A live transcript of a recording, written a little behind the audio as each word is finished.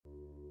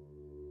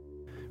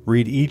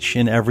Read each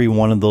and every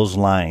one of those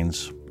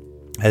lines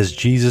as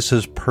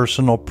Jesus'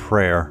 personal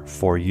prayer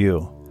for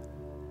you,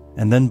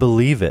 and then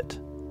believe it.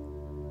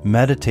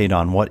 Meditate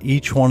on what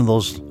each one of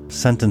those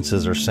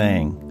sentences are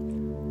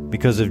saying,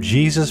 because if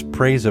Jesus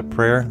prays a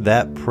prayer,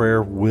 that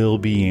prayer will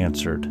be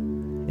answered.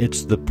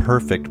 It's the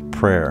perfect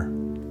prayer.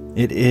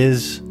 It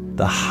is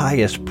the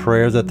highest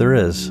prayer that there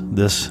is,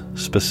 this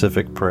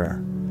specific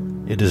prayer.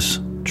 It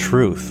is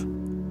truth.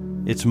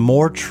 It's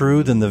more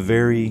true than the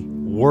very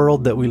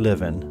world that we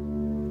live in.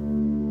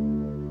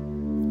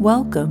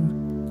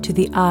 Welcome to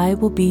the I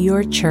Will Be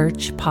Your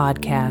Church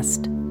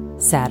podcast,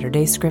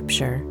 Saturday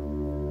Scripture,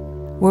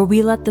 where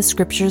we let the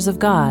Scriptures of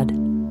God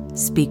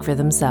speak for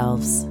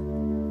themselves.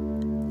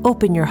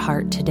 Open your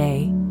heart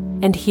today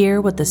and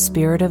hear what the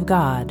Spirit of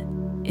God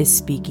is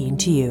speaking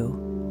to you.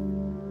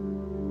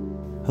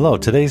 Hello,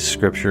 today's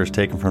scripture is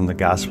taken from the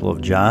Gospel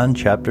of John,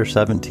 chapter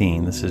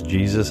 17. This is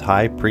Jesus'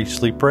 high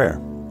priestly prayer.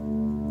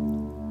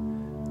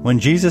 When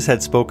Jesus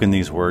had spoken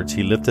these words,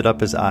 he lifted up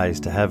his eyes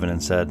to heaven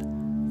and said,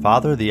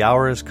 Father, the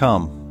hour is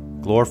come.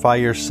 Glorify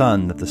your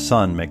Son, that the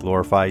Son may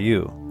glorify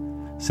you,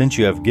 since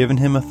you have given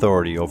him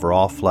authority over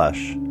all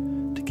flesh,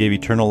 to give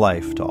eternal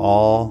life to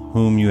all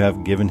whom you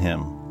have given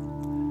him.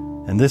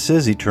 And this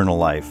is eternal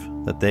life,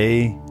 that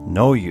they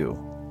know you,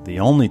 the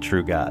only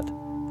true God,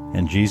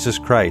 and Jesus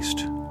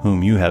Christ,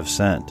 whom you have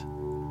sent.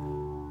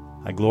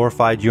 I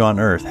glorified you on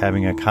earth,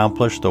 having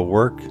accomplished the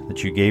work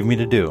that you gave me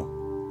to do.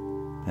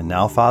 And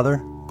now, Father,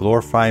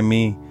 glorify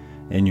me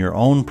in your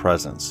own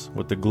presence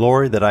with the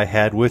glory that I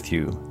had with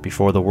you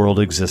before the world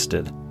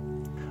existed.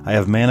 I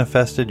have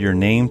manifested your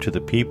name to the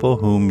people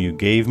whom you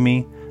gave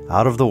me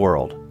out of the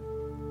world.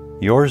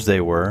 Yours they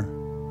were,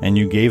 and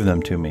you gave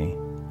them to me,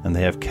 and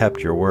they have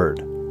kept your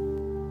word.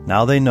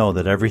 Now they know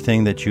that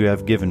everything that you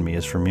have given me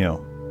is from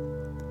you.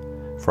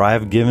 For I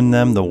have given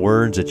them the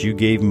words that you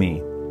gave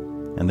me,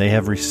 and they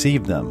have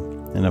received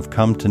them, and have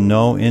come to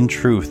know in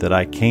truth that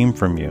I came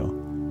from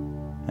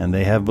you, and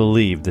they have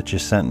believed that you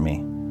sent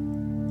me.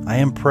 I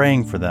am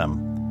praying for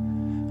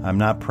them. I am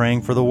not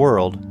praying for the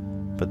world,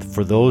 but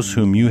for those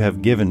whom you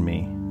have given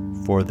me,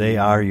 for they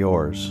are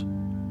yours.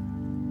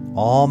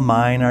 All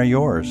mine are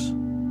yours,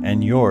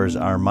 and yours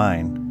are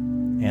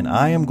mine, and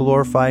I am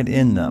glorified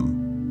in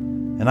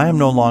them. And I am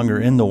no longer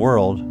in the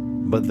world,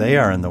 but they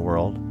are in the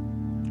world,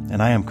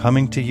 and I am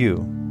coming to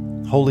you.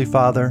 Holy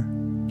Father,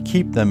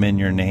 keep them in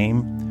your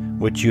name,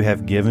 which you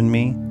have given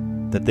me,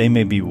 that they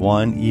may be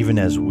one even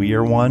as we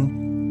are one.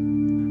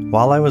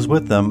 While I was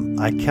with them,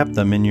 I kept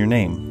them in your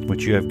name,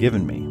 which you have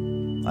given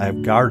me. I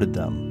have guarded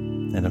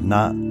them, and have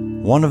not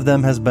one of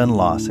them has been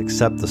lost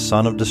except the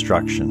son of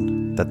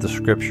destruction, that the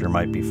scripture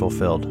might be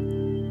fulfilled.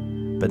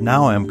 But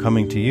now I am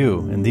coming to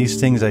you, and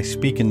these things I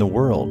speak in the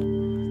world,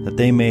 that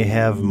they may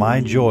have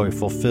my joy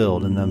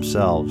fulfilled in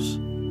themselves.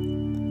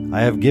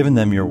 I have given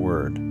them your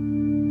word,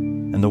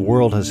 and the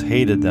world has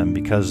hated them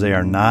because they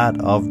are not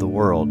of the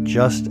world,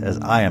 just as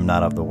I am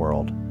not of the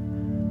world.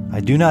 I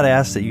do not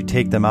ask that you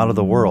take them out of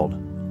the world,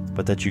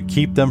 but that you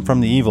keep them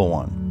from the evil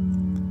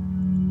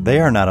one.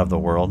 They are not of the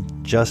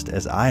world, just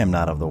as I am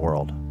not of the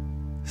world.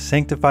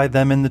 Sanctify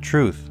them in the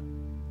truth.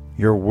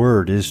 Your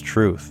word is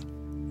truth.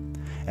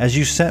 As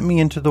you sent me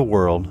into the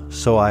world,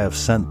 so I have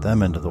sent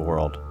them into the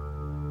world.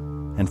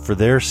 And for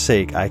their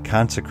sake I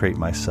consecrate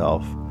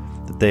myself,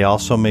 that they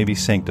also may be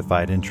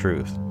sanctified in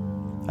truth.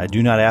 I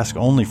do not ask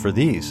only for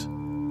these,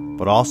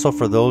 but also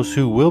for those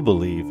who will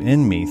believe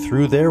in me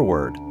through their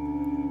word,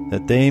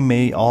 that they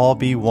may all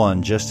be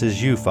one, just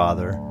as you,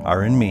 Father,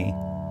 are in me,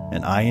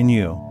 and I in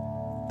you,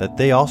 that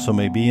they also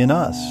may be in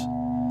us,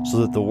 so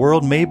that the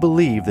world may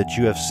believe that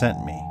you have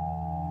sent me.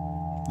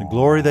 The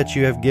glory that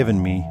you have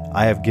given me,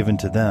 I have given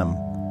to them,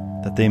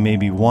 that they may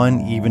be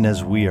one even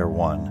as we are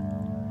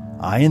one,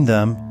 I in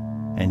them,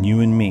 and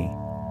you in me,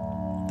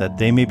 that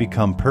they may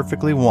become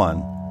perfectly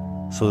one,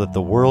 so that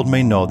the world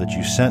may know that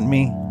you sent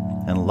me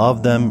and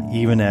loved them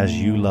even as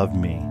you loved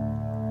me.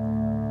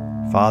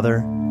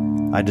 Father,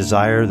 I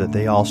desire that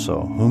they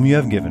also, whom you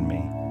have given me,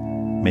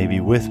 may be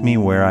with me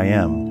where I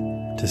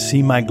am, to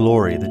see my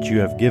glory that you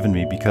have given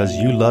me because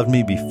you loved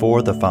me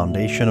before the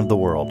foundation of the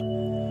world.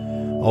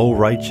 O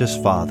righteous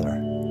Father,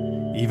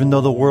 even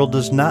though the world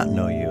does not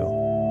know you,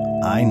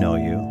 I know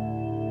you,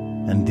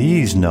 and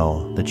these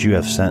know that you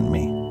have sent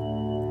me.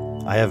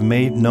 I have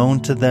made known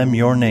to them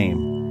your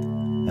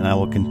name, and I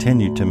will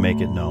continue to make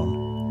it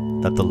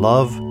known, that the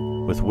love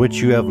with which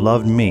you have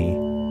loved me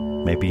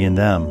may be in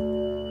them,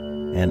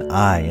 and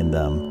I in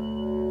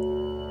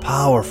them.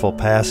 Powerful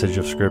passage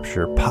of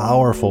Scripture,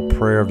 powerful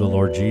prayer of the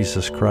Lord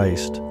Jesus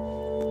Christ.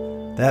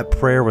 That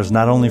prayer was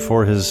not only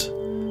for his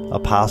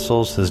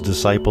apostles, his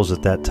disciples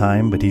at that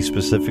time, but he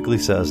specifically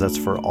says that's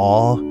for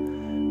all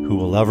who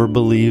will ever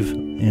believe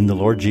in the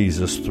Lord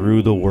Jesus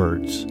through the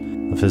words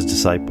of his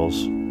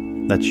disciples.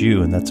 That's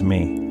you and that's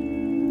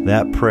me.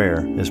 That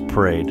prayer is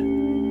prayed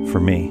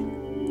for me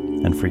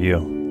and for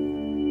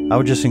you. I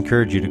would just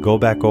encourage you to go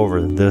back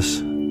over this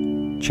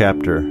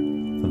chapter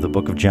of the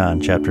book of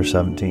John, chapter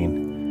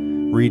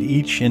 17. Read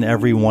each and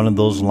every one of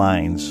those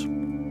lines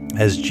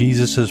as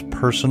Jesus'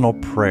 personal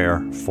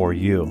prayer for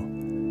you.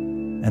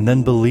 and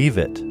then believe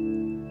it.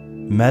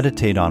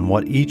 Meditate on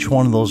what each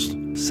one of those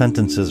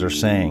sentences are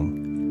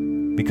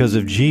saying. Because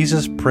if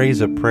Jesus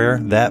prays a prayer,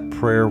 that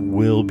prayer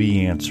will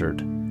be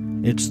answered.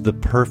 It's the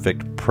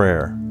perfect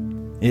prayer.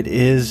 It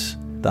is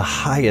the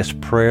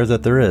highest prayer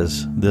that there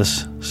is,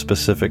 this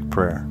specific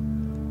prayer.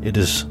 It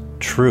is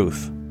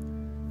truth.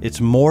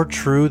 It's more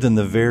true than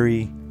the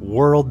very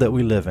world that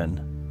we live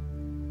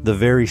in, the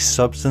very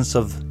substance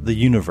of the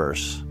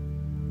universe.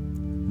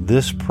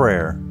 This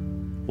prayer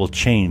will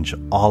change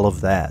all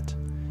of that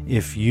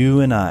if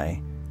you and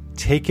I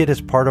take it as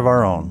part of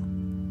our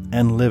own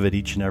and live it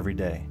each and every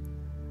day.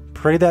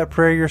 Pray that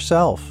prayer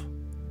yourself.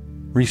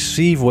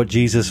 Receive what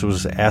Jesus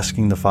was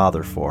asking the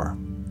Father for,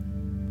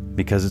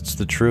 because it's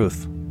the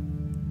truth.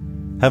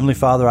 Heavenly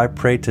Father, I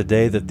pray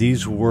today that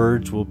these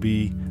words will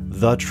be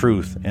the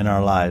truth in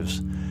our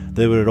lives.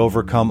 They would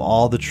overcome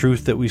all the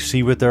truth that we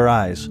see with our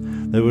eyes.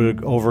 They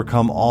would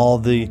overcome all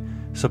the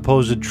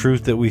supposed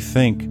truth that we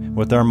think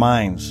with our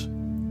minds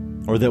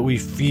or that we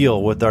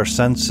feel with our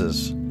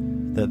senses.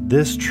 That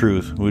this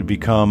truth would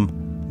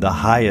become the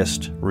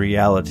highest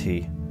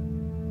reality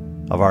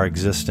of our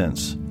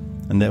existence,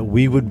 and that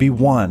we would be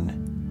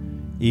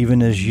one,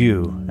 even as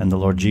you and the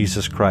Lord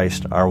Jesus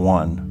Christ are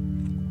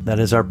one. That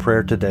is our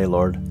prayer today,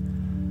 Lord.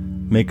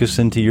 Make us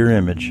into your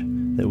image,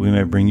 that we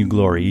may bring you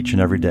glory each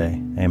and every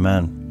day.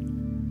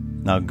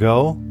 Amen. Now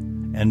go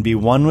and be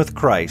one with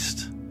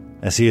Christ,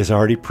 as he has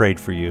already prayed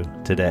for you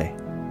today.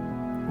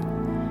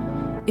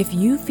 If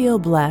you feel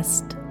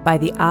blessed by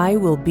the I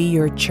Will Be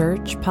Your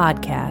Church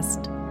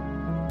podcast,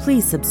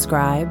 please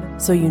subscribe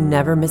so you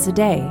never miss a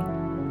day,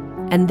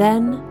 and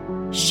then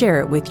share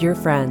it with your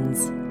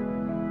friends.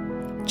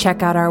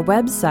 Check out our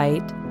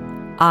website,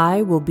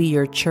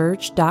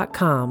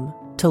 iwillbeyourchurch.com,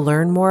 to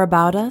learn more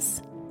about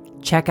us,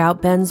 check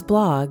out Ben's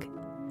blog,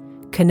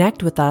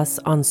 connect with us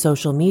on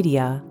social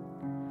media,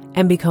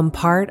 and become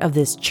part of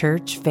this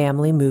church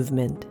family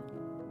movement.